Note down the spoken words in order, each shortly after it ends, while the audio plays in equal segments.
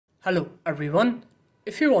Hello everyone.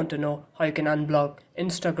 If you want to know how you can unblock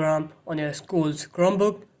Instagram on your school's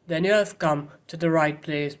Chromebook, then you have come to the right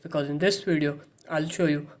place because in this video I'll show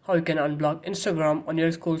you how you can unblock Instagram on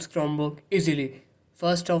your school's Chromebook easily.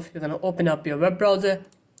 First off, you're going to open up your web browser,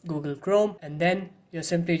 Google Chrome, and then you're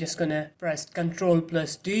simply just going to press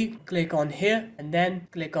Ctrl+D, click on here, and then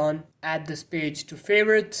click on add this page to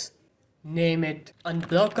favorites, name it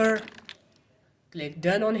Unblocker, click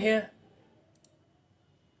done on here.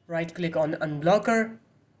 Right click on Unblocker,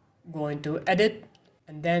 go into edit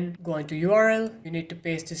and then go into URL. You need to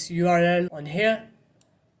paste this URL on here.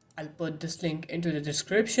 I'll put this link into the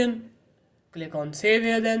description. Click on save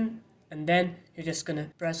here then, and then you're just gonna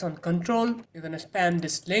press on control. You're gonna spam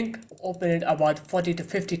this link, open it about 40 to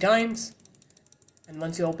 50 times, and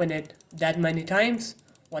once you open it that many times,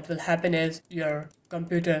 what will happen is your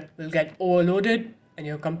computer will get overloaded and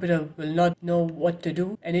your computer will not know what to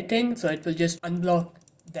do anything, so it will just unblock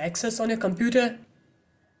the access on your computer.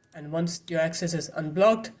 And once your access is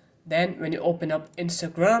unblocked, then when you open up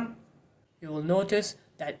Instagram, you will notice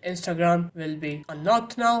that Instagram will be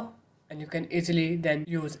unlocked now, and you can easily then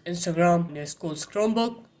use Instagram on your school's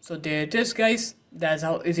Chromebook. So there it is guys, that's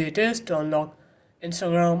how easy it is to unlock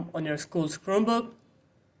Instagram on your school's Chromebook.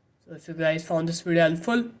 So if you guys found this video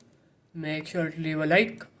helpful, make sure to leave a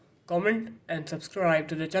like, comment and subscribe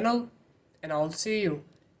to the channel, and I'll see you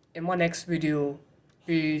in my next video.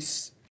 Peace.